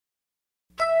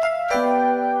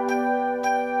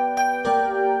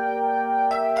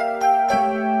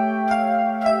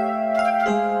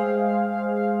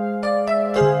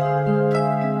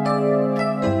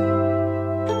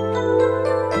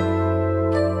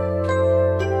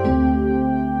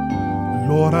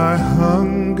Lord, I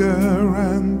hunger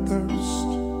and thirst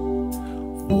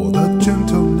for the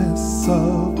gentleness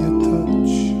of your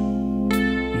touch.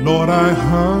 Lord, I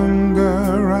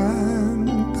hunger and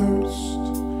thirst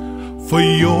for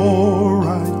your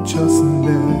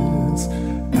righteousness,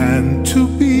 and to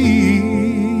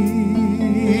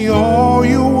be all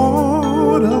you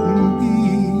want of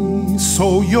me,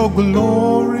 so your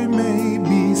glory may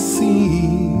be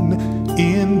seen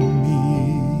in me.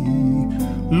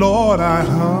 Lord, I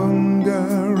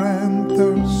hunger and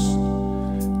thirst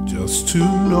just to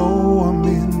know I'm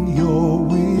in your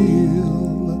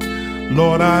will.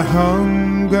 Lord, I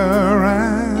hunger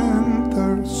and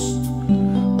thirst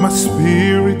my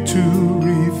spirit to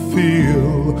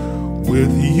refill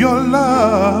with your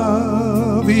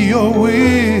love, your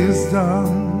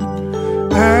wisdom,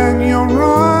 and your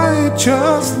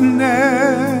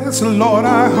righteousness. Lord,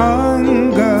 I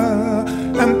hunger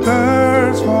and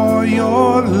thirst for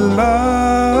your love.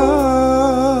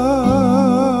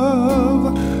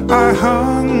 I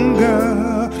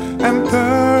hunger and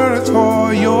thirst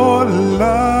for your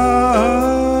love,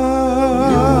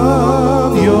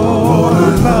 your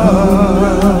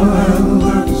love, and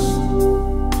thirst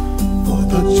for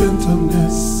the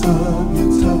gentleness of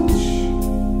your touch.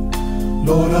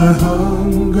 Lord, I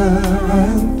hunger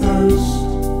and thirst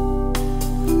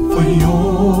for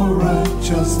your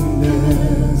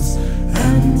righteousness,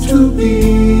 and to be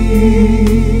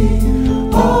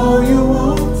all you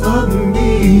want of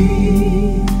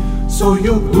me, so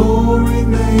your glory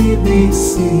may be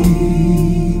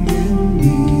seen in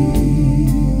me.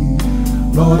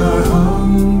 Lord, I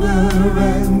hunger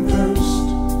and thirst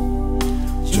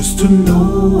just to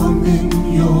know I'm in